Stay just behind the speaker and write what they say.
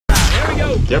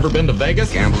You ever been to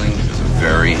Vegas? Gambling is a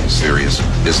very serious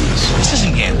business. This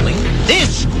isn't gambling.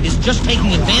 This is just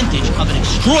taking advantage of an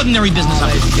extraordinary business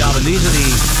opportunity. Galvin, these are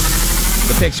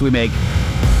the picks we make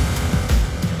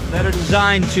that are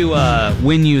designed to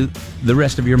win you the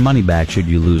rest of your money back should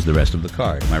you lose the rest of the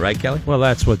card. Am I right, Kelly? Well,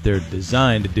 that's what they're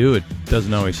designed to do. It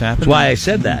doesn't always happen. That's why I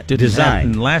said that. Didn't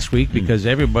happen last week because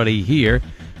everybody here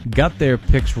got their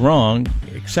picks wrong,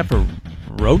 except for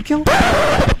Roadkill.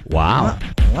 Wow.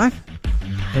 What?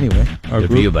 Anyway, our Good for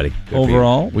group, you, buddy. Good for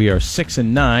overall, we are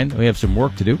 6-9. We have some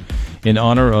work to do. In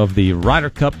honor of the Ryder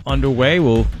Cup underway,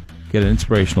 we'll get an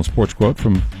inspirational sports quote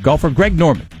from golfer Greg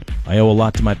Norman. I owe a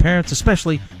lot to my parents,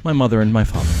 especially my mother and my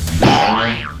father.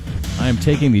 I am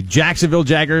taking the Jacksonville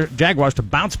Jaguars to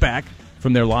bounce back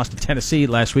from their loss to Tennessee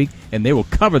last week, and they will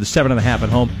cover the 7.5 at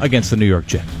home against the New York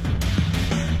Jets.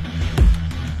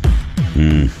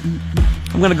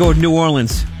 I'm going to go with New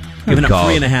Orleans. Giving up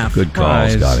 3.5. Good call,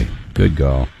 Scotty. Good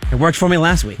call. It worked for me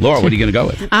last week. Laura, what are you going to go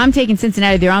with? I'm taking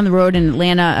Cincinnati. They're on the road in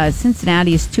Atlanta.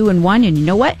 Cincinnati is 2-1, and you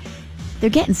know what? They're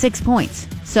getting 6 points.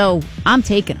 So I'm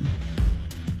taking them.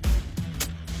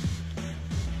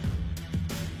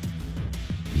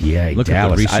 Yeah, Look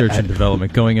Dallas. at the research and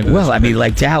development going into Well, this. I mean,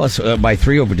 like Dallas by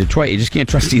 3 over Detroit. You just can't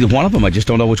trust either one of them. I just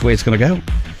don't know which way it's going to go.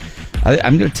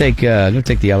 I'm going to take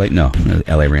the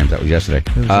LA Rams. That was yesterday.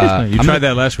 You tried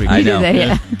that last week. I know. did that,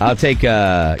 yeah. I'll take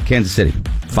Kansas City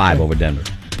 5 over Denver.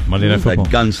 Monday Night Football. A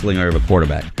gunslinger of a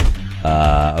quarterback.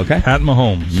 Okay. Pat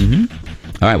Mahomes.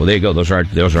 All right. Well, there you go. Those are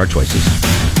our choices,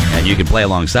 and you can play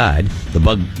alongside the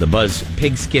Buzz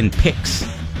Pigskin Picks.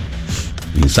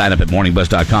 You can sign up at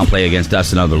morningbuzz.com, play against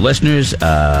us and other listeners.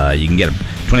 You can get a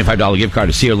 $25 gift card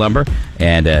to Sear Lumber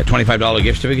and a $25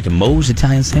 gift certificate to Moe's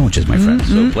Italian Sandwiches, my friends.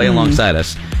 So play alongside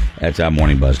us at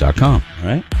morningbuzz.com. All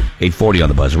right? 8:40 on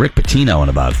the Buzz. Rick Pitino in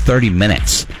about 30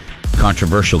 minutes.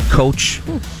 Controversial coach.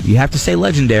 You have to say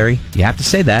legendary. You have to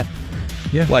say that.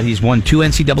 Yeah. What, he's won 2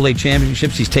 NCAA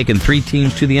championships. He's taken 3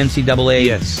 teams to the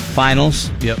NCAA finals.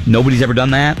 Yep. Nobody's ever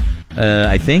done that,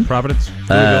 I think. Providence.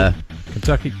 Louisville,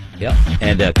 Kentucky. Yep.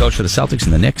 And coach for the Celtics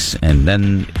and the Knicks, and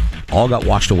then all got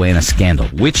washed away in a scandal,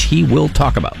 which he will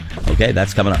talk about. Okay,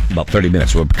 that's coming up in about 30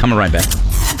 minutes. We're coming right back.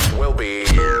 We'll be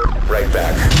right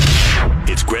back.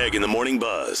 It's Greg in the Morning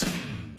Buzz.